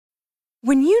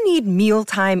When you need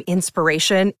mealtime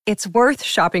inspiration, it's worth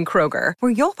shopping Kroger,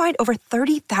 where you'll find over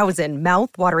 30,000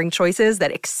 mouth-watering choices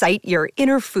that excite your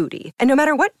inner foodie. And no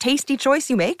matter what tasty choice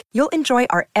you make, you'll enjoy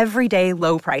our everyday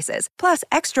low prices, plus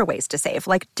extra ways to save,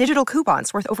 like digital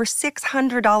coupons worth over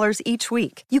 $600 each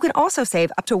week. You can also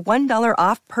save up to $1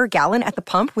 off per gallon at the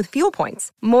pump with fuel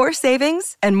points. More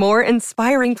savings and more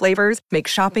inspiring flavors make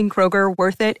shopping Kroger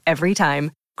worth it every time.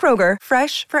 Kroger,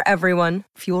 fresh for everyone.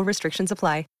 Fuel restrictions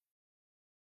apply.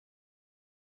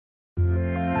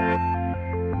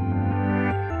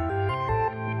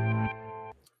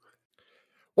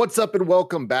 What's up and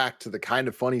welcome back to the Kind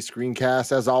of Funny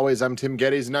Screencast. As always, I'm Tim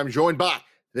Geddes and I'm joined by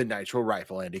the Nitro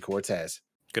Rifle, Andy Cortez.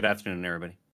 Good afternoon,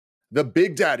 everybody. The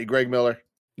Big Daddy, Greg Miller.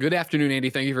 Good afternoon, Andy.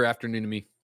 Thank you for afternooning me.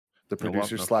 The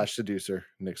producer slash seducer,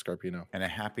 Nick Scarpino. And a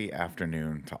happy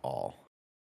afternoon to all.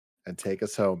 And take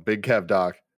us home, Big Kev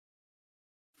Doc.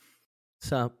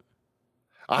 What's up?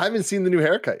 I haven't seen the new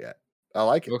haircut yet. I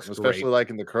like it, especially great.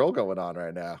 liking the curl going on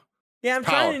right now. Yeah, I'm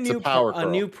trying a new curl.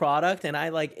 product, and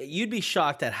you'd be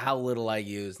shocked at how little I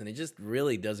used, and it just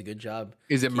really does a good job.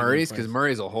 Is it Murray's? Because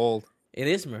Murray's will hold. It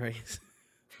is Murray's.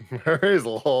 Murray's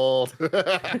will hold.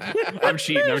 I'm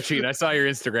cheating. I saw your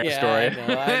Instagram story.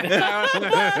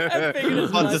 I figured I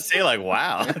was about to say, like,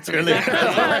 wow, that's really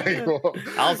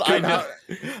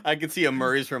I can see a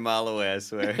Murray's from a mile away, I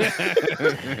swear.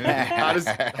 How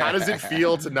does it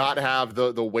feel to not have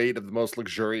the weight of the most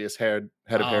luxurious head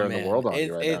of hair in the world on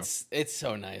you right now? It's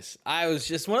so nice. I was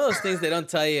just one of those things they don't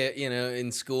tell you,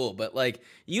 in school, but like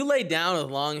you lay down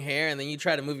with long hair and then you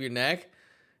try to move your neck.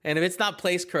 And if it's not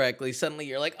placed correctly, suddenly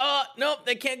you're like, oh, nope,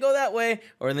 they can't go that way.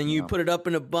 Or then you put it up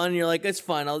in a bun, and you're like, it's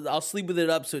fine. I'll sleep with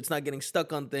it up so it's not getting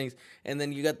stuck on things. And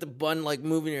then you got the bun, like,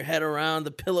 moving your head around.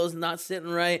 The pillow's not sitting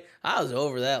right. I was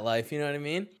over that life. You know what I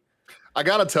mean? I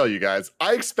gotta tell you guys,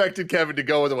 I expected Kevin to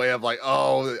go in the way of like,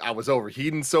 oh, I was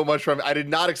overheating so much from it. I did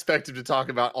not expect him to talk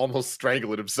about almost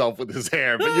strangling himself with his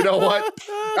hair. But you know what?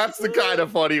 That's the Kind of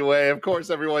Funny way. Of course,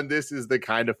 everyone, this is the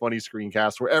Kind of Funny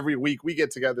Screencast, where every week we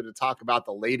get together to talk about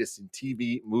the latest in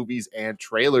TV, movies, and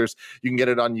trailers. You can get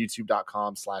it on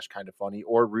youtube.com/kindoffunny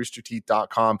or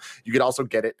roosterteeth.com. You can also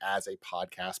get it as a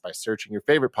podcast by searching your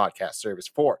favorite podcast service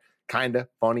for Kind of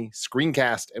Funny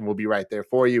Screencast, and we'll be right there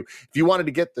for you. If you wanted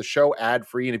to get the show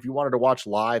ad-free and if you wanted to watch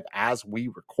live as we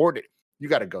record it, you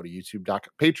got to go to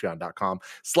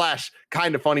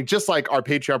patreon.com/kindoffunny, just like our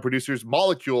Patreon producers,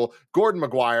 Molecule, Gordon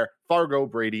McGuire, Fargo,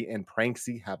 Brady, and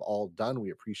Pranksy have all done.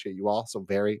 We appreciate you all so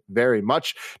very, very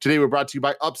much. Today, we're brought to you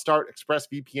by Upstart,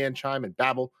 ExpressVPN, Chime, and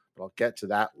Babbel. But I'll get to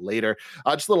that later.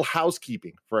 Just a little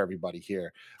housekeeping for everybody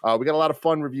here. We got a lot of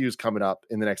fun reviews coming up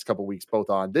in the next couple weeks, both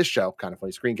on this show, Kind of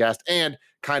Funny Screencast, and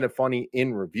Kind of Funny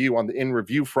in Review. On the in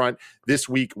review front, this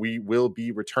week we will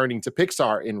be returning to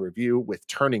Pixar in review with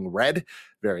Turning Red.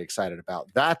 Very excited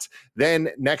about that. Then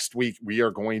next week we are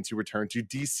going to return to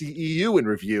DCEU in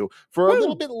review for a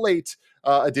little bit late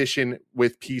edition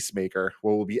with Peacemaker,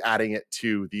 where we'll be adding it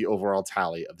to the overall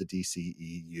tally of the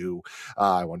DCEU.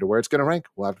 I wonder where it's going to rank.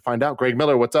 We'll have to find out. Greg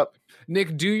Miller, what's up?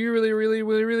 Nick, do you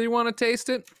really want to taste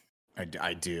it?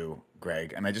 I do,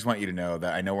 Greg. And I just want you to know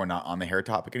that I know we're not on the hair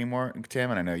topic anymore, Tim,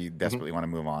 and I know you desperately want to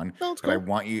move on. No, it's but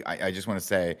cool. I just want to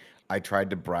say, I tried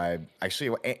to bribe,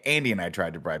 actually, Andy and I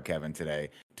tried to bribe Kevin today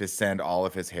to send all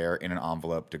of his hair in an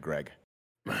envelope to Greg.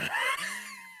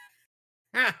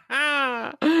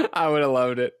 I would have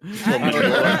loved it.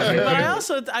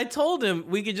 But I told him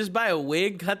we could just buy a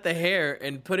wig, cut the hair,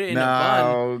 and put it in a bun.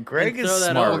 No, Greg is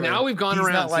smart. Well, now we've gone He's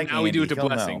around. not So like now we do it to Andy. He'll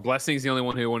Blessing. know. Blessing's the only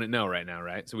one who wouldn't know right now,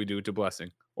 right? So we do it to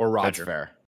Blessing or Roger. That's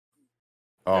fair.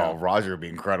 Oh, Roger would be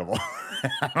incredible.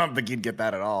 I don't think he'd get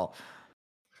that at all.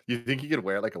 You think you could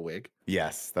wear it like a wig?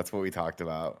 Yes, that's what we talked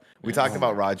about. We talked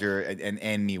about Roger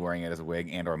and me wearing it as a wig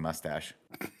and or mustache.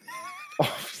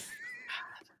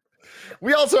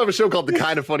 We also have a show called The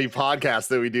Kind of Funny Podcast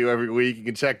that we do every week. You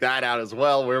can check that out as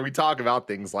well, where we talk about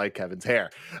things like Kevin's hair.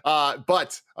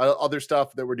 But other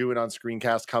stuff that we're doing on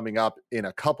Screencast coming up in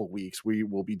a couple weeks. We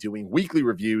will be doing weekly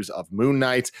reviews of Moon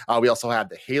Knight. We also have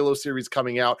the Halo series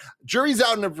coming out. Jury's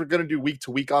out if we're going to do week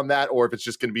to week on that, or if it's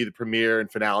just going to be the premiere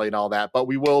and finale and all that. But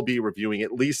we will be reviewing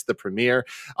at least the premiere.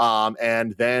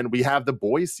 And then we have The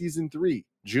Boys Season 3.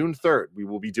 June 3rd, we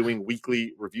will be doing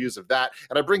weekly reviews of that.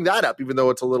 And I bring that up, even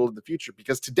though it's a little in the future,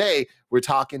 because today we're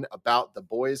talking about The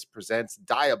Boys Presents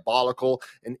Diabolical,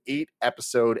 an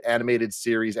 8-episode animated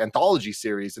series, anthology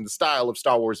series in the style of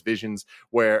Star Wars Visions,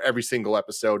 where every single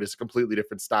episode is a completely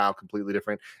different style, completely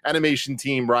different animation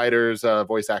team, writers,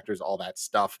 voice actors, all that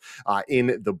stuff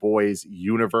in The Boys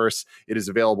universe. It is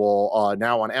available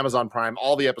now on Amazon Prime.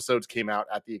 All the episodes came out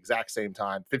at the exact same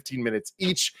time, 15 minutes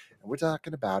each. And we're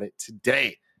talking about it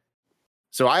today.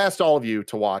 So I asked all of you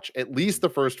to watch at least the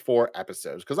first 4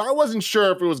 episodes because I wasn't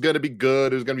sure if it was going to be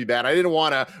good, it was going to be bad. I didn't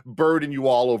want to burden you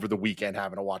all over the weekend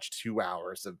having to watch 2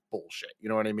 hours of bullshit. You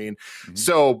know what I mean? Mhm.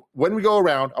 So when we go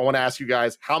around, I want to ask you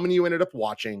guys how many you ended up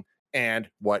watching and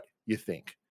what you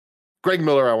think. Greg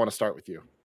Miller, I want to start with you.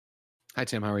 Hi,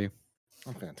 Tim. How are you?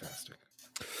 I'm fantastic.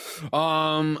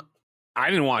 I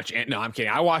didn't watch it. No, I'm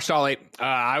kidding. I watched all 8.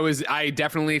 I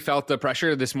definitely felt the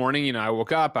pressure this morning. You know, I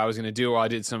woke up, I was going to do, I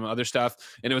did some other stuff.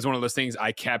 And it was one of those things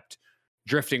I kept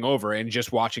drifting over and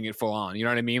just watching it full on. You know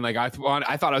what I mean? Like I thought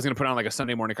I was going to put on like a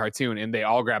Sunday morning cartoon and they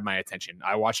all grabbed my attention.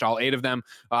 I watched all 8 of them.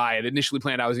 I had initially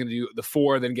planned I was going to do the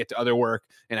 4, then get to other work.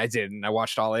 And I did. And I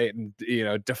watched all 8 and, you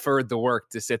know, deferred the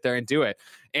work to sit there and do it.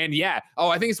 And yeah. Oh,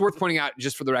 I think it's worth pointing out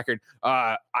just for the record.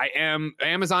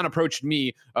 Amazon approached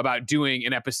me about doing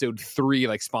an episode 3,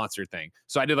 like sponsored thing.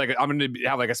 So I did I'm going to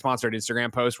have like a sponsored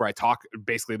Instagram post where I talk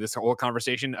basically this whole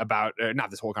conversation about,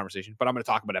 not this whole conversation, but I'm going to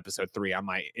talk about episode 3 on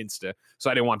my Insta. So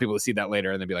I didn't want people to see that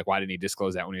later and then be like, why didn't he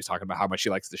disclose that when he was talking about how much he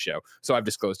likes the show? So I've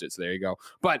disclosed it. So there you go.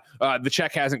 But the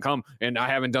check hasn't come and I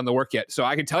haven't done the work yet. So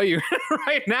I can tell you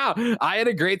right now, I had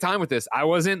a great time with this.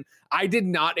 I did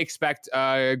not expect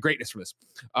greatness from this.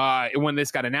 When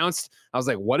this got announced, I was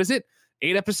like, what is it?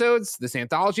 8 episodes? This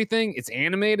anthology thing? It's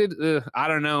animated? I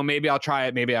don't know. Maybe I'll try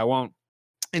it. Maybe I won't.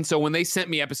 And so when they sent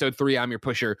me episode 3, I'm Your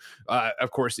Pusher.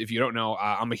 Of course, if you don't know,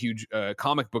 I'm a huge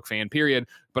comic book fan, period.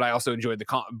 But I also enjoyed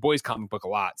the boys comic book a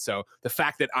lot. So the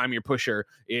fact that I'm Your Pusher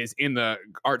is in the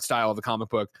art style of the comic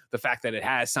book, the fact that it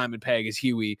has Simon Pegg as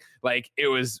Huey, like it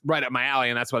was right up my alley,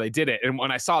 and that's why they did it. And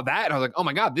when I saw that, I was like, oh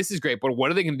my God, this is great. But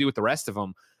what are they going to do with the rest of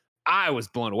them? I was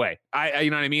blown away.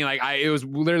 You know what I mean? Like it was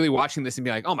literally watching this and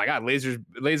be like, oh my God,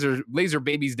 laser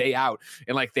baby's day out.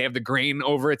 And like, they have the grain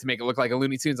over it to make it look like a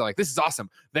Looney Tunes. I'm like, this is awesome.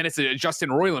 Then it's a Justin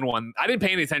Roiland one. I didn't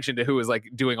pay any attention to who was like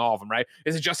doing all of them, right?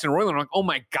 It's a Justin Roiland. I'm like, oh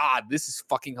my God, this is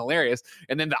fucking hilarious.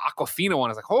 And then the Aquafina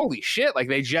one, I was like, holy shit. Like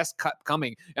they just kept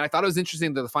coming. And I thought it was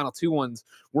interesting that the final 2 ones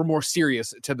were more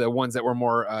serious to the ones that were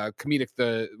more comedic,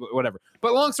 the whatever.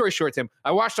 But long story short, Tim, I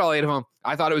watched all 8 of them.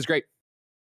 I thought it was great.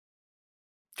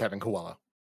 Kevin Coelho.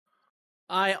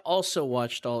 I also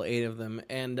watched all 8 of them,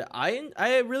 and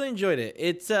I really enjoyed it.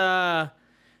 It's there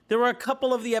were a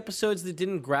couple of the episodes that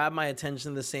didn't grab my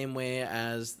attention the same way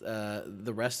as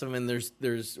the rest of them, and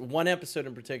there's one episode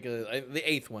in particular, the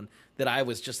 8th one, that I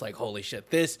was just like, holy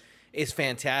shit, this is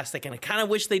fantastic, and I kind of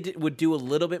wish they would do a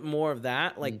little bit more of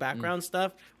that, like background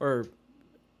stuff or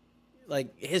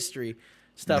like history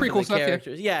stuff, prequel stuff,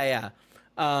 characters. Yeah.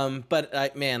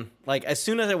 But man, like as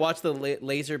soon as I watched the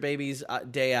Laser Babies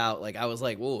Day Out, like I was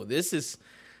like, whoa, this is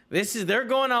they're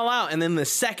going all out. And then the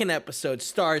second episode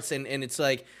starts and it's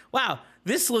like, wow,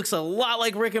 this looks a lot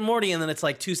like Rick and Morty. And then it's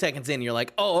like 2 seconds in, you're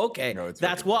like, oh, okay, no,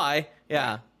 that's why.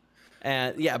 Yeah.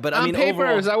 And yeah, but I mean,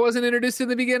 papers, overall, I wasn't introduced in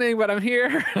the beginning, but I'm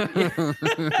here.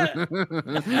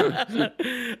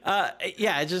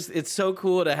 yeah, it's so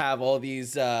cool to have all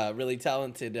these really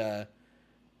talented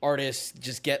artists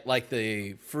just get like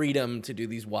the freedom to do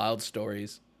these wild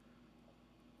stories.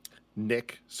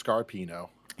 Nick Scarpino.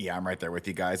 Yeah, I'm right there with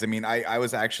you guys. I mean, I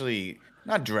was actually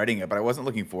not dreading it, but I wasn't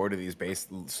looking forward to these based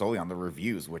solely on the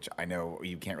reviews, which I know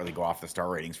you can't really go off the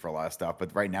star ratings for a lot of stuff, but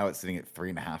right now it's sitting at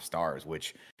 3.5 stars,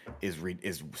 which is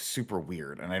super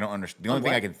weird. And I don't understand. The only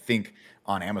thing I can think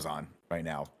on Amazon right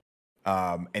now.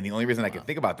 And the only reason I can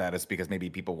think about that is because maybe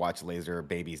people watch Laser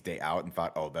Babies Day Out and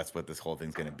thought, oh, that's what this whole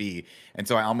thing's going to be. And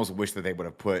so I almost wish that they would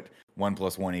have put 1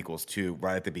 + 1 = 2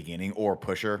 right at the beginning, or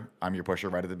Pusher, I'm Your Pusher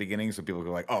right at the beginning. So people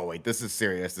go like, oh, wait, this is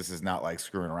serious. This is not like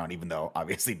screwing around, even though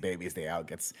obviously Babies Day Out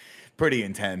gets pretty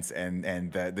intense. And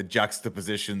the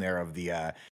juxtaposition there of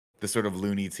the sort of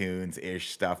Looney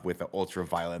Tunes-ish stuff with the ultra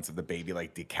violence of the baby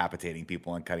like decapitating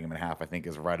people and cutting them in half, I think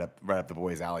is right up the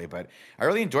boys' alley. But I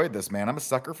really enjoyed this, man. I'm a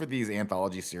sucker for these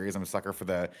anthology series. I'm a sucker for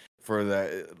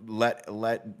the let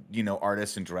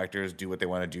artists and directors do what they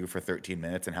want to do for 13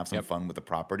 minutes and have some fun with the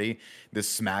property. This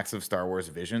smacks of Star Wars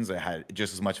Visions. I had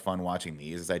just as much fun watching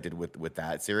these as I did with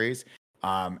that series.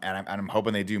 And I'm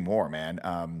hoping they do more,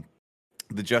 man.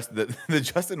 The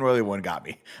Justin Roiland one got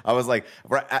me. I was like,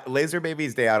 at Laser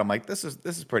Babies Day Out, I'm like, this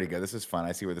is pretty good. This is fun.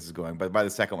 I see where this is going. But by the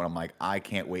second one, I'm like, I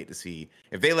can't wait to see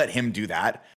if they let him do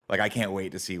that. Like, I can't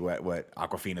wait to see what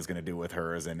Aquafina is going to do with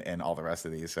hers and all the rest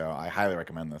of these. So I highly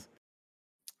recommend this.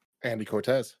 Andy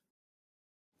Cortez.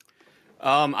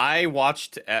 I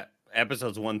watched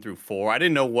episodes 1 through 4. I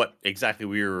didn't know what exactly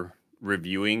we were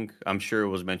reviewing. I'm sure it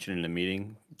was mentioned in the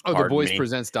meeting. The Boys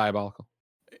Presents Diabolical.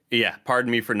 Yeah, pardon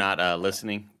me for not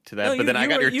listening to that. No, but then I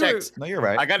got your text. No, you're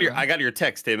right. I got your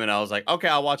text, Tim, and I was like, okay,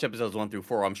 I'll watch episodes 1 through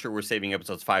 4. I'm sure we're saving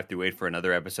episodes 5 through 8 for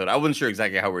another episode. I wasn't sure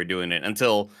exactly how we were doing it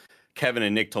until Kevin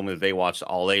and Nick told me that they watched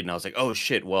all 8, and I was like, oh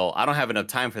shit, well, I don't have enough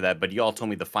time for that, but y'all told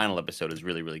me the final episode is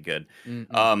really, really good.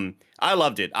 I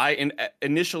loved it.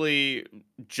 Initially,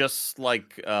 just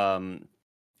like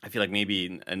I feel like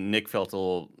maybe Nick felt a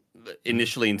little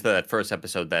initially into that first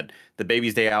episode that the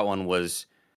Baby's Day Out one was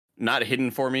not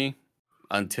hidden for me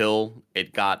until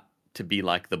it got to be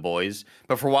like The Boys.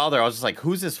 But for a while there, I was just like,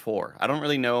 who's this for? I don't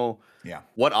really know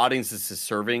what audience this is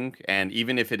serving. And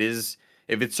even if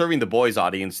it's serving The Boys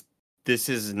audience, this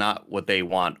is not what they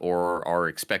want or are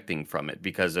expecting from it,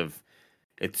 because of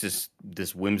it's just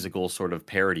this whimsical sort of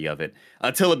parody of it,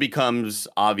 until it becomes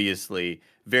obviously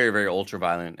very, very ultra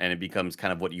violent, and it becomes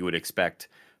kind of what you would expect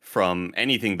from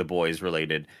anything The Boys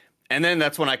related. And then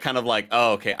that's when I kind of like,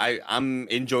 oh, okay, I'm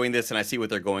enjoying this and I see what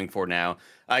they're going for now.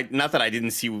 Not that I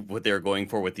didn't see what they were going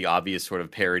for with the obvious sort of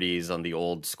parodies on the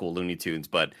old school Looney Tunes,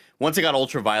 but once it got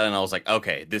ultra violent, I was like,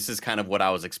 okay, this is kind of what I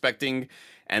was expecting.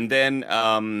 And then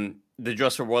the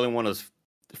Joshua Worthing one was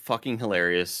fucking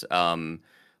hilarious.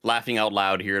 Laughing out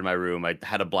loud here in my room. I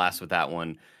had a blast with that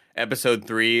one. Episode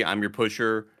 3, I'm Your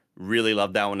Pusher. Really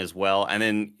loved that one as well. And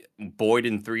then Boyd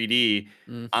in 3D,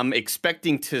 I'm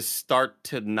expecting to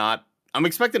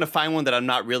find one that I'm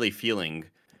not really feeling.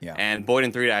 Yeah. And Boyd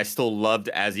in 3D, I still loved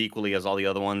as equally as all the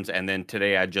other ones. And then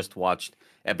today I just watched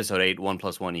episode 8, 1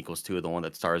 + 1 = 2, the one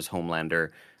that stars Homelander.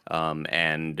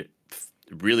 And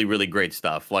really, really great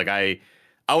stuff. Like I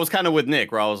was kind of with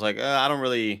Nick, where I was like,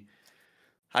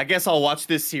 I guess I'll watch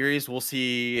this series. We'll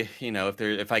see,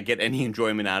 if I get any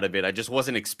enjoyment out of it. I just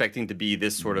wasn't expecting to be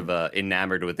this sort of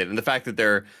enamored with it. And the fact that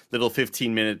they're little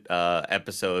 15-minute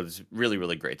episodes, really,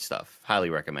 really great stuff. Highly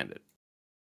recommend it.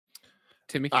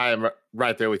 Timmy? I am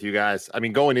right there with you guys. I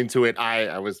mean, going into it,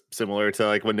 I was similar to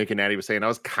like what Nick and Natty was saying. I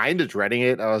was kind of dreading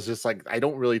it. I was just like, I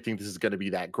don't really think this is going to be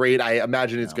that great. I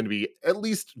imagine it's going to be at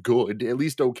least good, at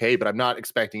least okay, but I'm not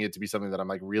expecting it to be something that I'm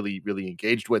like really, really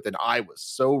engaged with. And I was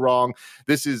so wrong.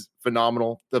 This is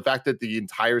phenomenal. The fact that the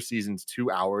entire season's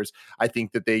 2 hours, I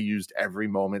think that they used every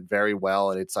moment very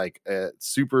well. And it's like a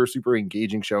super, super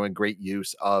engaging show and great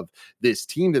use of this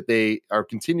team that they are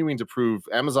continuing to prove.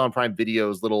 Amazon Prime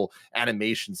Video's little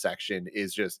animation section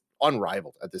is just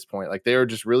unrivaled at this point. Like they're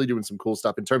just really doing some cool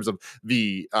stuff in terms of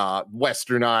the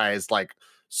westernized, like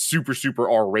super, super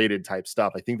R-rated type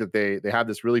stuff. I think that they have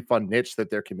this really fun niche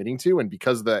that they're committing to. And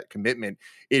because of that commitment,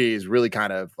 it is really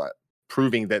kind of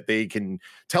proving that they can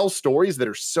tell stories that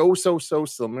are so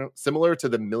similar to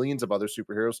the millions of other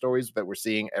superhero stories that we're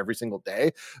seeing every single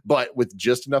day, but with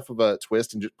just enough of a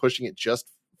twist and just pushing it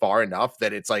just far enough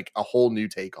that it's like a whole new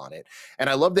take on it.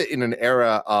 And I love that in an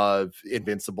era of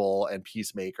Invincible and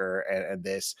Peacemaker and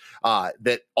this,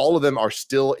 that all of them are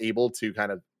still able to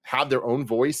kind of have their own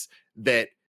voice that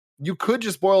you could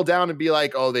just boil down and be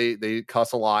like, oh, they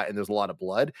cuss a lot and there's a lot of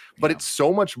blood, but it's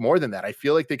so much more than that. I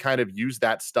feel like they kind of use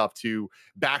that stuff to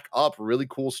back up really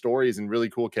cool stories and really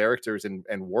cool characters and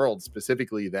worlds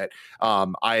specifically that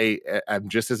I am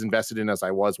just as invested in as I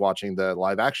was watching the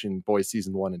live action Boys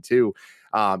season 1 and 2.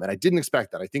 And I didn't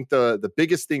expect that. I think the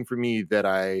biggest thing for me that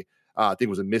I think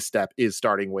was a misstep is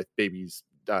starting with Baby's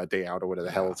Day Out or whatever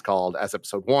the hell it's called as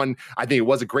episode 1. I think it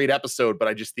was a great episode, but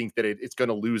I just think that it's going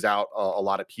to lose out a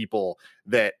lot of people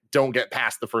that don't get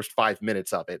past the first 5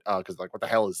 minutes of it because like, what the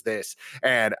hell is this?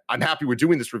 And I'm happy we're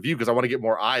doing this review because I want to get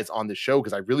more eyes on this show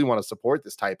because I really want to support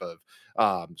this type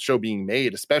of show being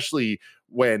made, especially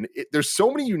when there's so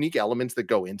many unique elements that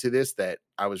go into this that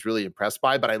I was really impressed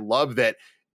by. But I love that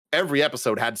every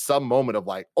episode had some moment of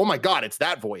like, oh my God, it's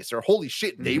that voice, or holy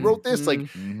shit, they wrote this. Like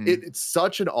it's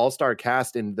such an all-star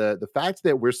cast. And the fact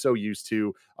that we're so used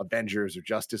to Avengers or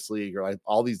Justice League or like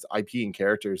all these IP and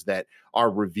characters that are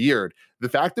revered, the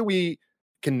fact that we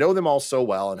can know them all so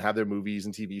well and have their movies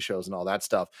and TV shows and all that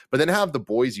stuff, but then have the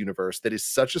Boys universe that is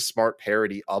such a smart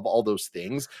parody of all those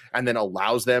things, and then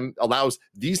allows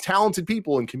these talented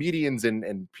people and comedians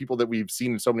and people that we've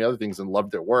seen in so many other things and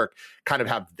loved their work kind of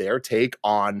have their take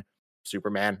on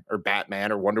Superman or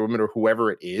Batman or Wonder Woman or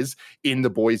whoever it is in the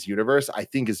Boys universe, I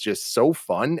think is just so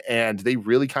fun. And they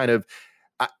really kind of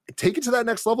take it to that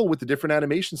next level with the different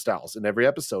animation styles in every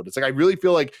episode. It's like, I really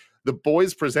feel like The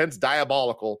Boys presents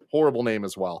Diabolical, horrible name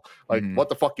as well. Like, what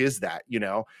the fuck is that?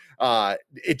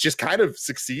 It just kind of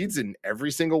succeeds in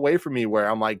every single way for me, where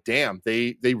I'm like, damn,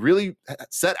 they really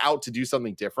set out to do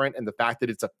something different. And the fact that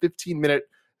it's a 15-minute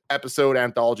episode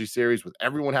anthology series with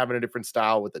everyone having a different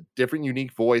style with a different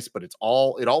unique voice, but it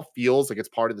all feels like it's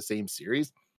part of the same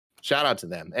series. Shout out to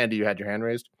them. Andy, you had your hand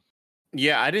raised.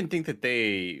 Yeah, I didn't think that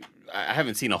I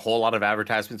haven't seen a whole lot of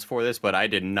advertisements for this, but I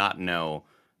did not know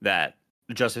that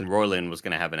Justin Roiland was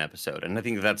going to have an episode. And I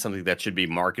think that's something that should be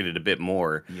marketed a bit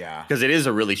more. Yeah. Because it is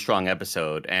a really strong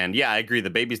episode. And yeah, I agree. The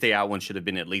Baby's Day Out one should have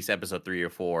been at least episode 3 or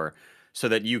 4 so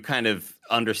that you kind of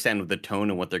understand the tone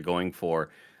and what they're going for.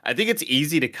 I think it's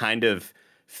easy to kind of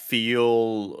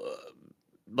feel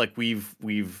like we've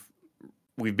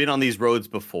been on these roads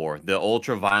before. The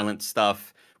ultra violent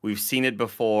stuff, we've seen it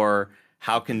before.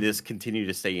 How can this continue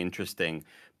to stay interesting?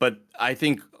 But I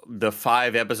think the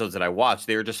 5 episodes that I watched,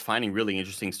 they were just finding really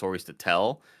interesting stories to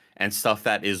tell and stuff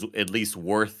that is at least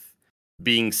worth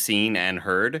being seen and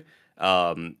heard.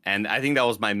 And I think that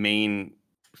was my main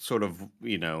sort of,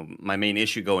 my main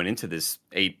issue going into this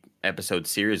 8-episode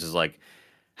series is like,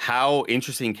 how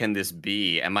interesting can this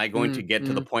be? Am I going to get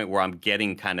to the point where I'm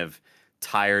getting kind of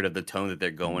tired of the tone that they're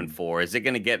going for? Is it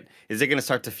going to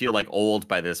start to feel like old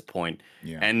by this point?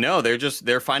 Yeah. And no,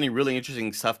 they're finding really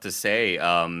interesting stuff to say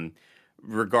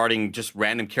regarding just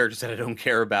random characters that I don't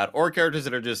care about, or characters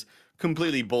that are just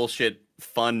completely bullshit,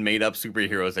 fun, made up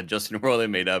superheroes that Justin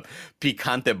Roiland made up.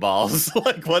 Picante balls.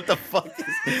 Like, what the fuck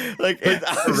is like?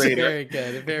 It's very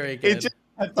good, very good. It just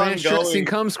kept on Interesting going.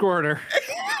 cum squirter.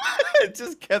 It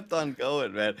just kept on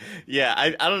going, man. Yeah,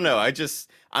 I don't know.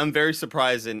 I'm very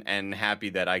surprised and happy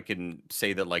that I can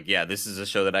say that, like, yeah, this is a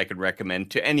show that I could recommend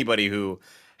to anybody who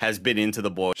has been into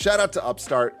the boys. Shout out to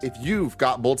Upstart. If you've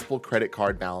got multiple credit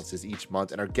card balances each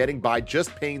month and are getting by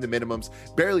just paying the minimums,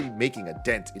 barely making a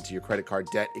dent into your credit card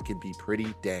debt, it can be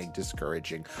pretty dang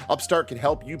discouraging. Upstart can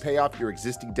help you pay off your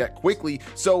existing debt quickly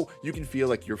so you can feel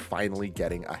like you're finally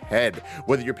getting ahead.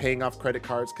 Whether you're paying off credit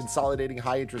cards, consolidating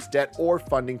high interest debt, or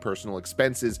funding personal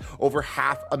expenses, over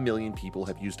 500,000 people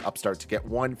have used Upstart to get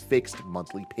one fixed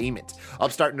monthly payment.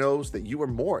 Upstart knows that you are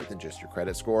more than just your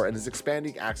credit score and is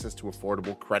expanding access to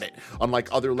affordable credit. Unlike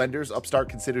other lenders, Upstart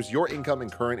considers your income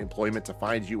and current employment to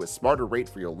find you a smarter rate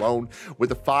for your loan.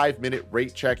 With a 5-minute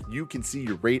rate check, you can see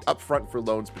your rate upfront for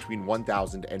loans between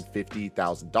 $1,000 and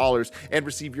 $50,000 and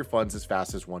receive your funds as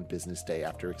fast as 1 business day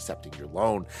after accepting your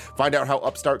loan. Find out how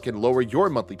Upstart can lower your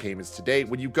monthly payments today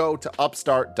when you go to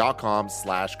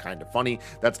upstart.com/kindafunny.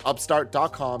 That's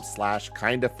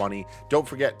upstart.com/kindafunny. Don't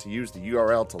forget to use the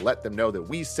URL to let them know that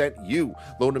we sent you.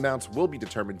 Loan amounts will be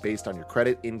determined based on your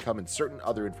credit, income, and certain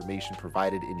other information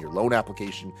provided in your loan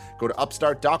application. Go to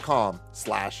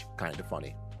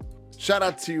upstart.com/kindafunny. Shout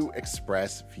out to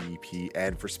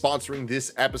ExpressVPN for sponsoring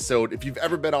this episode. If you've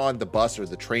ever been on the bus or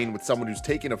the train with someone who's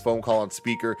taking a phone call on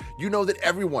speaker, you know that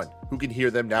everyone who can hear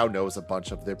them now knows a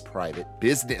bunch of their private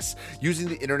business. Using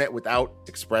the internet without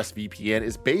ExpressVPN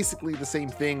is basically the same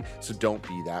thing, so don't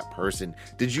be that person.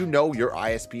 Did you know your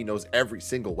ISP knows every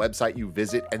single website you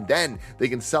visit, and then they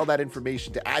can sell that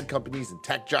information to ad companies and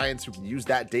tech giants who can use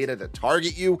that data to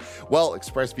target you? Well,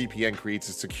 ExpressVPN creates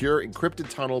a secure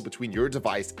encrypted tunnel between your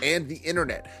device and the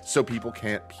internet so people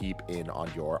can't peep in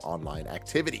on your online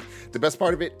activity. The best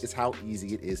part of it is how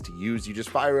easy it is to use. You just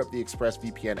fire up the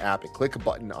ExpressVPN app and click a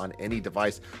button on any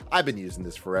device. I've been using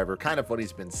this forever. Kinda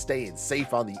Funny's been staying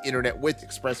safe on the internet with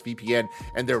ExpressVPN,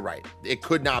 and they're right. It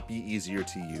could not be easier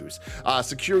to use.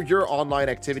 Secure your online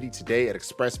activity today at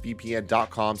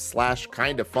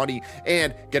expressvpn.com/kindafunny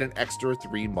and get an extra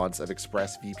 3 months of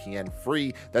ExpressVPN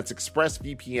free. That's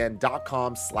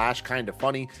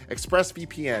expressvpn.com/kindafunny.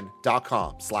 expressvpn.com/kindafunny.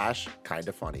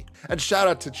 And shout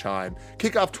out to Chime.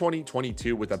 Kick off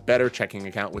 2022 with a better checking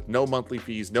account with no monthly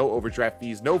fees, no overdraft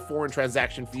fees, no foreign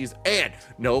transaction fees, and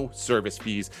no service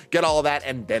fees. Get all of that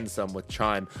and then some with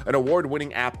Chime, an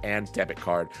award-winning app and debit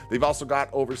card. They've also got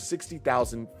over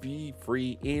 60,000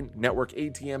 fee-free in-network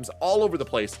ATMs all over the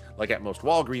place, like at most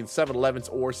Walgreens, 7-Elevens,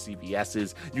 or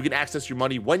CVS's. You can access your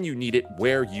money when you need it,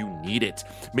 where you need it.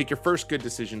 Make your first good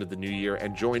decision of the new year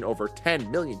and join over 10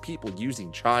 million people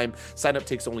using Chime. Sign up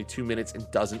takes only 2 minutes and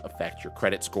doesn't affect your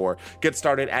credit score. Get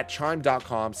started at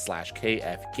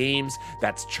chime.com/KFgames.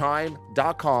 That's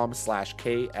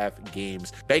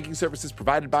chime.com/KFgames. Banking services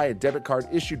provided by a debit card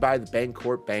issued by the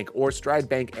Bancorp Bank or Stride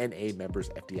Bank NA, members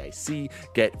FDIC.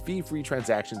 Get fee-free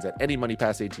transactions at any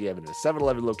MoneyPass ATM in a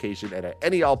 7-Eleven location and at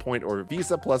any Allpoint or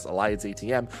Visa Plus Alliance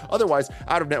ATM. Otherwise,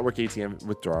 out-of-network ATM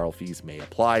withdrawal fees may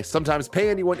apply. Sometimes pay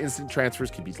anyone instant transfers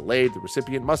can be delayed. The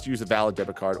recipient must use a valid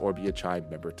debit card or be a Chime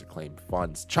member to claim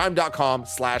funds.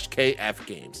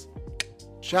 Chime.com/KFgames.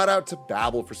 Shout out to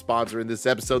Babbel for sponsoring this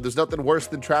episode. There's nothing worse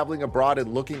than traveling abroad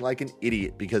and looking like an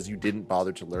idiot because you didn't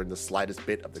bother to learn the slightest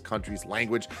bit of the country's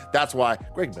language. That's why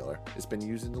Greg Miller has been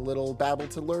using a little Babbel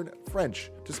to learn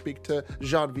French to speak to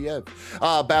Genevieve.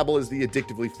 Babbel is the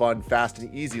addictively fun, fast,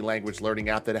 and easy language learning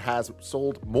app that has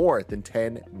sold more than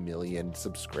 10 million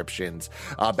subscriptions.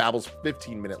 Babbel's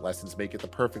 15-minute lessons make it the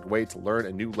perfect way to learn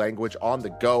a new language on the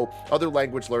go. Other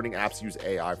language learning apps use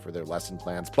AI for their lesson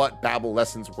plans, but Babbel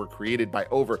lessons were created by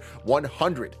over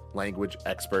 100 language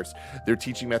experts. Their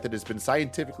teaching method has been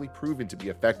scientifically proven to be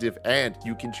effective, and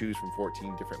you can choose from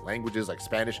 14 different languages like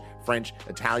Spanish, French,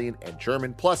 Italian, and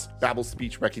German. Plus, Babbel's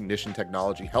speech recognition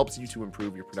technology helps you to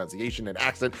improve your pronunciation and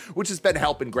accent, which has been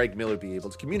helping Greg Miller be able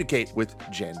to communicate with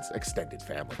Jen's extended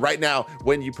family. Right now,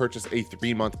 when you purchase a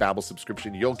 3-month Babbel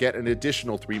subscription, you'll get an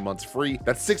additional 3 months free.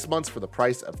 That's 6 months for the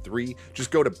price of 3. Just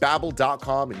go to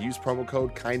babbel.com and use promo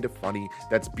code KINDAFUNNY.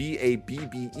 That's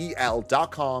BABBEL.com,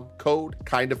 code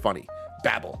KINDAFUNNY.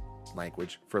 Babbel,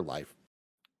 language for life.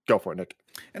 Go for it, Nick.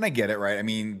 And I get it, right? I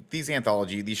mean, these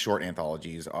short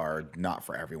anthologies are not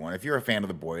for everyone. If you're a fan of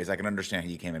The Boys, I can understand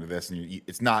how you came into this, and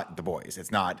it's not The Boys.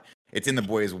 It's in The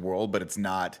Boys world, but it's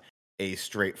not a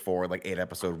straightforward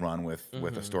 8-episode run with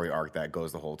a story arc that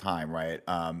goes the whole time, right?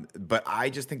 But I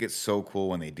just think it's so cool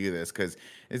when they do this because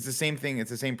it's the same thing.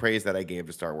 It's the same praise that I gave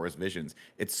to Star Wars Visions.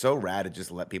 It's so rad to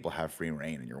just let people have free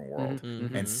reign in your world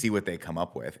and see what they come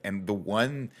up with. And the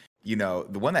one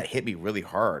that hit me really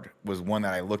hard was one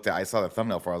that I looked at. I saw the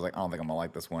thumbnail for. I was like, I don't think I'm gonna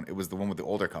like this one. It was the one with the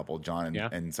older couple, John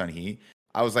and Sun Hee.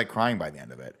 I was crying by the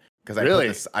end of it because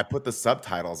I put the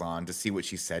subtitles on to see what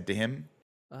she said to him.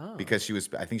 Oh. Because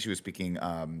I think she was speaking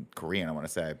Korean, I want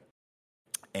to say.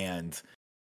 And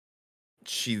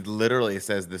she literally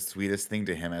says the sweetest thing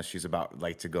to him as she's about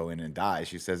to go in and die.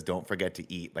 She says, "Don't forget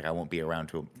to eat. I won't be around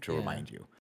to remind you."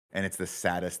 And it's the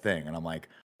saddest thing. And I'm like,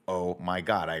 oh my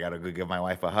God, I got to go give my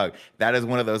wife a hug. That is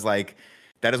one of those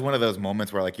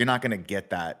moments where you're not going to get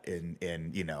that in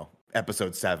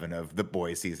episode 7 of The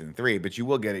Boys season 3, but you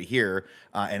will get it here.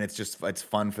 And it's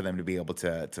fun for them to be able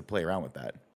to play around with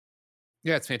that.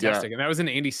 Yeah, it's fantastic. Yeah. And that was an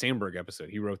Andy Samberg episode.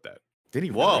 He wrote that. Did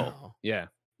he? Whoa. Yeah.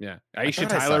 Yeah. Aisha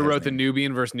Tyler wrote the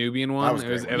Nubian versus Nubian one.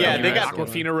 They got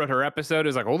Aquafina wrote her episode.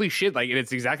 It was holy shit.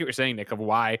 It's exactly what you're saying, Nick, of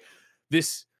why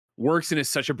this works and is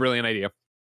such a brilliant idea.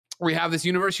 We have this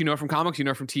universe, from comics,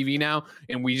 from TV now,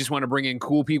 and we just want to bring in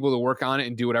cool people to work on it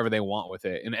and do whatever they want with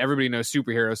it. And everybody knows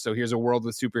superheroes, so here's a world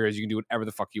with superheroes you can do whatever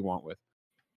the fuck you want with.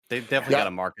 They've definitely got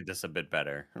to market this a bit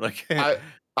better.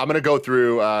 I'm going to go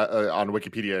through on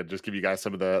Wikipedia and just give you guys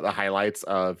some of the highlights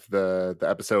of the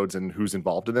episodes and who's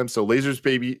involved in them. So Laser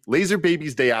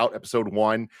Baby's Day Out, episode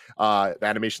 1, the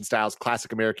animation styles,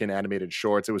 classic American animated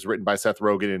shorts. It was written by Seth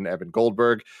Rogen and Evan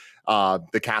Goldberg.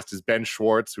 The cast is Ben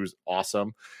Schwartz, who's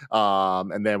awesome.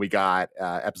 And then we got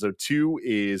episode 2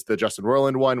 is the Justin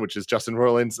Roiland one, which is Justin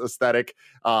Roiland's aesthetic.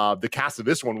 The cast of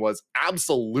this one was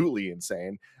absolutely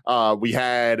insane. We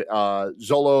had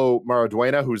Xolo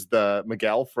Maridueña, who's the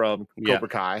Miguel from Cobra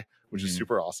Kai, which is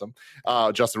super awesome.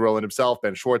 Justin Roiland himself,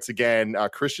 Ben Schwartz again,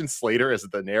 Christian Slater as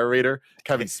the narrator.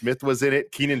 Kevin Smith was in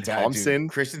it. Kenan Thompson.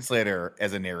 Dude, Christian Slater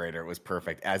as a narrator was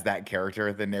perfect. As that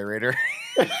character, the narrator.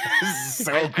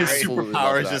 So his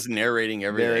superpower is just narrating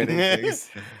everything.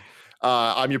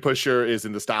 I'm Your Pusher is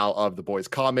in the style of The Boys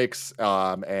comics,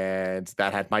 and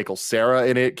that had Michael Cera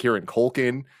in it, Kieran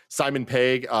Culkin, Simon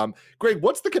Pegg. Greg,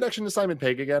 what's the connection to Simon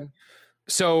Pegg again?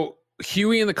 So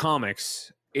Huey in the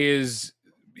comics is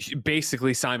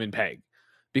basically Simon Pegg,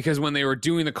 because when they were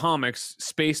doing the comics,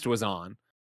 Spaced was on,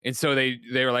 and so they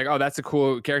were like, oh, that's a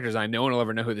cool character design. No one will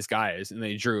ever know who this guy is, and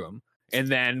they drew him. And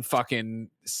then fucking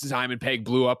Simon Pegg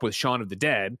blew up with Shaun of the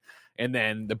Dead, and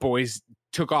then the Boys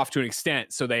took off to an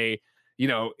extent. So they,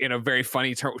 in a very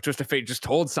funny twist of fate, just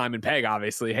told Simon Pegg,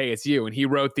 obviously, hey, it's you. And he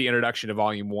wrote the introduction to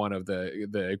volume 1 of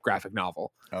the graphic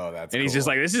novel. Oh, that's and he's just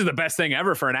like, this is the best thing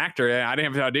ever for an actor. I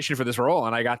didn't have to audition for this role,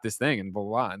 and I got this thing, and blah, blah,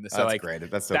 blah. And so that's great.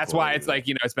 That's cool why it's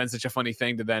it's been such a funny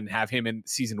thing to then have him in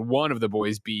season 1 of The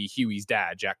Boys be Huey's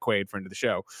dad, Jack Quaid, friend of the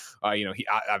show. He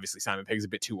obviously Simon Pegg's a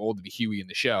bit too old to be Huey in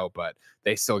the show, but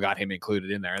they still got him included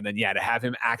in there. And then, to have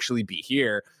him actually be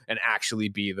here and actually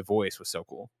be the voice was so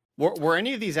cool. Were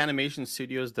any of these animation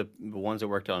studios the ones that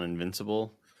worked on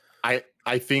Invincible? I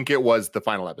think it was the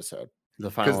final episode. The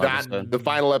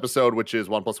final episode, which is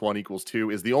 1 + 1 =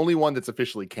 2, is the only one that's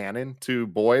officially canon to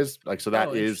Boys.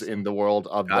 That is in the world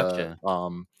of the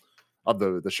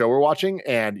show we're watching.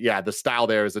 And the style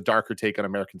there is a darker take on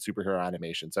American superhero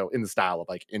animation. So in the style of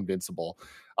Invincible.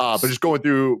 But just going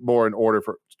through more in order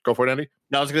go for it, Andy.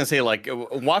 No, I was gonna say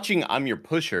watching I'm Your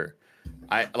Pusher,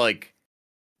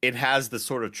 it has the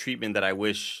sort of treatment that I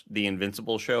wish the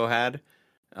Invincible show had,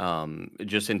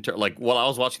 Just like while I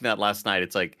was watching that last night,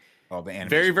 it's like Oh, the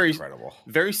animation very is incredible.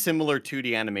 very similar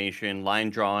 2D animation, line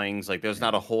drawings. Like there's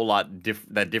not a whole lot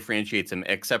that differentiates them,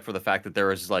 except for the fact that there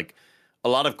is like a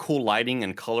lot of cool lighting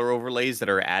and color overlays that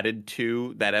are added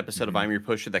to that episode of I'm Your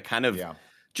Pusher that kind of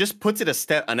just puts it a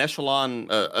step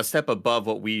above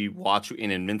what we watch in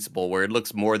Invincible, where it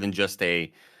looks more than just a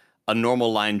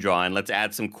normal line drawing. Let's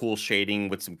add some cool shading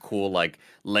with some cool like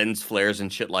lens flares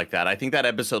and shit like that. I think that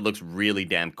episode looks really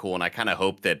damn cool, and I kind of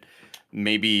hope that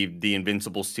maybe the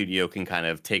Invincible studio can kind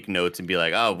of take notes and be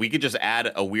like, oh, we could just add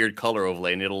a weird color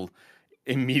overlay and it'll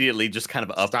immediately just kind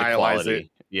of up the quality. It.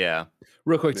 Yeah.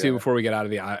 Real quick, too, before we get out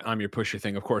of the I'm Your Pusher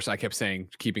thing, of course, I kept saying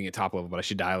keeping it top level, but I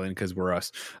should dial in because we're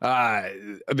us.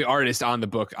 The artist on the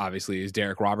book, obviously, is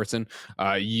Derek Robertson.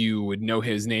 You would know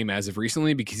his name as of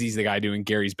recently because he's the guy doing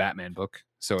Gary's Batman book.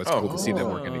 So it's cool to see them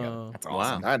working together. That's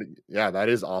awesome. Wow. That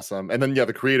is awesome. And then,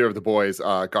 the creator of The Boys,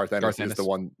 Garth Ennis, is the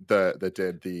one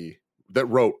that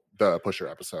wrote the Pusher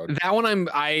episode. That one,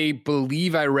 I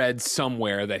believe I read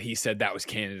somewhere that he said that was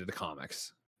canon to the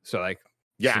comics. So, like,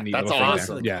 yeah, that's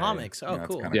awesome. The comics. Oh,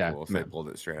 cool. Yeah, cool. So they pulled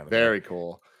it straight out of very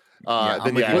cool.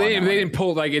 They didn't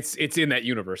pull like it's in that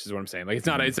universe is what I'm saying. Like it's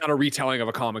not a retelling of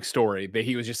a comic story. But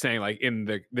he was just saying like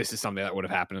this is something that would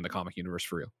have happened in the comic universe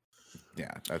for real.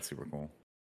 Yeah, that's super cool.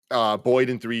 Boyd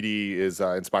in 3D is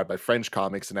inspired by French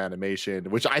comics and animation,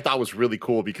 which I thought was really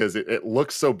cool because it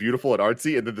looks so beautiful and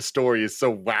artsy, and then the story is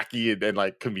so wacky and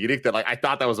like comedic that like I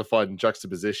thought that was a fun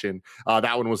juxtaposition.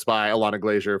 That one was by Alana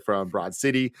Glazer from Broad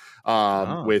City,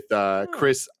 with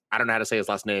Chris. I don't know how to say his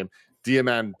last name.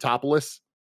 Diamantopoulos,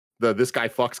 this guy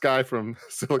fucks guy from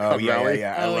Silicon Valley.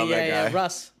 Yeah, I love that guy.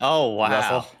 Russ. Oh wow.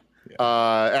 Russell.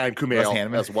 And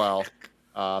Kumail as well.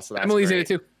 So that's Emily's great. in it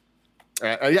too.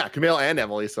 Kumail and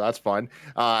Emily, so that's fun.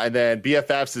 And then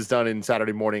BFFs is done in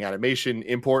Saturday morning animation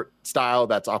import style.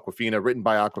 That's Awkwafina, written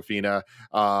by Awkwafina.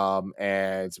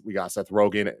 And we got Seth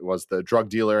Rogen was the drug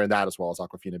dealer in that, as well as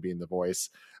Awkwafina being the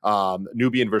voice.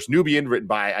 Nubian vs. Nubian, written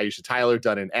by Aisha Tyler,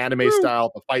 done in anime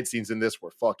style. The fight scenes in this were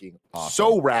fucking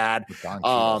so rad.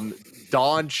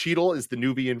 Don Cheadle is the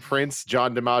Nubian prince.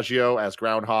 John DiMaggio as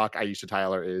Groundhawk. Aisha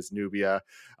Tyler is Nubia.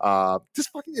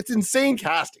 It's insane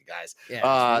casting, guys.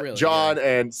 Yeah, really John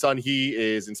and Sun Hee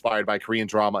is inspired by Korean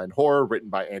drama and horror, written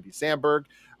by Andy Samberg.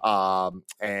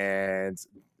 And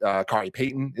Kari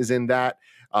Payton is in that.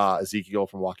 Ezekiel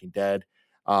from Walking Dead.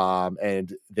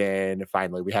 And then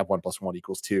finally we have 1 + 1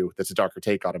 = 2. That's a darker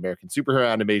take on American superhero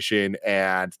animation,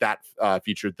 and that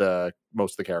featured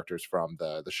most of the characters from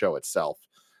the show itself.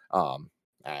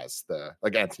 As the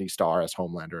Anthony Starr as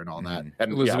Homelander and all that,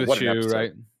 and Elizabeth Shue,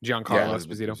 right? Giancarlo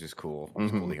Esposito. It's just cool.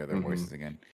 It's cool to hear their voices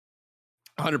again.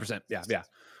 100%. Yeah.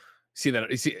 See that?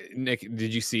 Nick?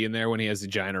 Did you see in there when he has a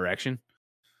giant erection?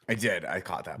 I did. I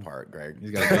caught that part, Greg. He's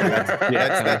got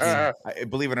a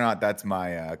believe it or not, that's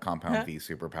my compound V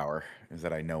superpower. Is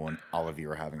that I know when all of you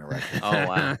are having erections. Oh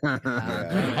wow.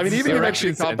 I mean, even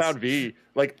in Compound V,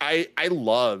 like I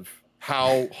love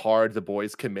how hard the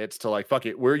boys commits to like, fuck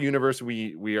it, we're a universe,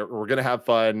 we're gonna have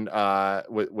fun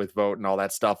with Vote and all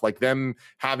that stuff. Like them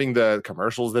having the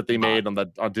commercials that they made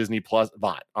on Disney Plus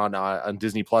on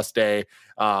Disney Plus Day,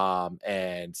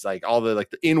 and like all the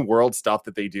like the in-world stuff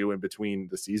that they do in between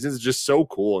the seasons is just so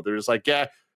cool. They're just like, yeah,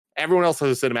 everyone else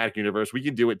has a cinematic universe, we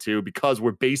can do it too, because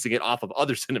we're basing it off of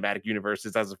other cinematic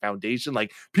universes as a foundation.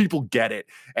 Like people get it,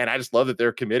 and I just love that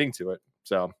they're committing to it.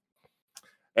 So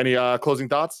any closing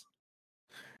thoughts?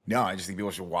 No, I just think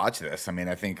people should watch this. I mean,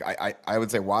 I think I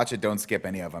would say watch it. Don't skip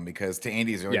any of them, because to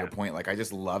Andy's earlier point, like I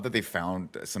just love that they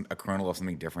found a kernel of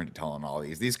something different to tell on all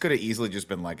these. These could have easily just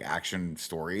been like action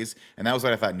stories, and that was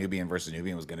what I thought Nubian versus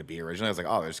Nubian was going to be originally. I was like,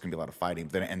 oh, there's going to be a lot of fighting,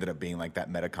 but then it ended up being like that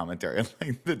meta commentary,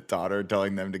 like the daughter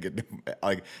telling them to get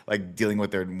like dealing with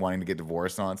their wanting to get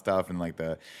divorced and all that stuff,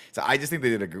 and so I just think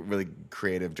they did a really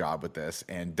creative job with this.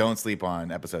 And don't sleep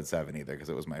on episode 7 either, because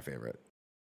it was my favorite.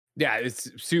 Yeah,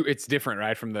 it's different,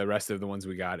 right, from the rest of the ones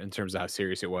we got in terms of how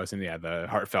serious it was, and the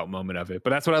heartfelt moment of it. But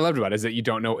that's what I loved about it, is that you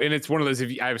don't know, and it's one of those.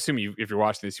 I assume if you're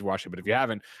watching this, you watch it, but if you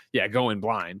haven't, go in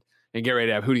blind and get ready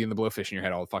to have Hootie and the Blowfish in your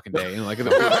head all the fucking day, and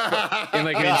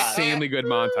an insanely good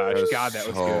montage. God, that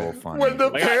was so good. Funny. When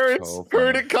the parents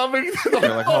heard it coming,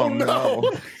 they're like, "Oh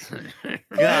no!"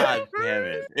 God damn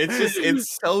it!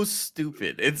 It's so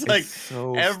stupid. It's like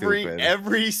so every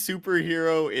stupid.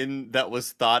 Superhero that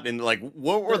was thought in, like,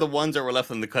 what were the ones that were left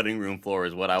on the cutting room floor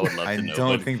is what I would love to know. I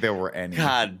don't think there were any.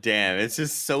 God damn! It's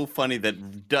just so funny that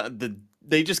the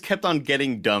they just kept on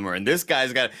getting dumber. And this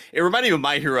guy's got, it reminded me of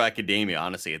My Hero Academia,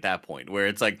 honestly, at that point, where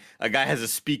it's like a guy has a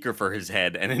speaker for his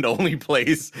head and it only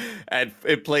plays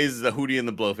it plays the Hootie and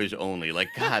the Blowfish only. Like,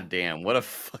 god damn, what a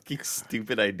fucking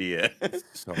stupid idea.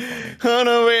 So funny. Oh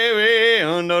no, baby,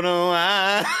 oh no, no,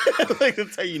 like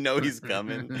that's how you know he's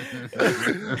coming.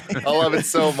 I love it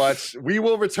so much. We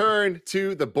will return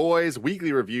to The Boys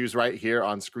weekly reviews right here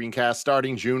on Screencast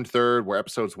starting June 3rd, where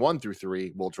episodes 1 through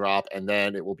 3 will drop, and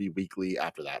then it will be weekly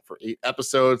after that for 8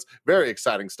 episodes. Very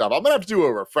exciting stuff. I'm gonna have to do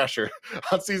a refresher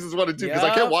on seasons 1 and 2 because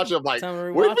I can't watch it. I'm like,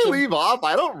 where did we leave off?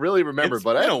 I don't really remember, It's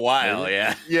but been a while,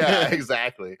 yeah. Yeah,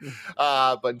 exactly.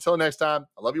 But until next time,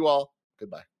 I love you all.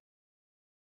 Goodbye.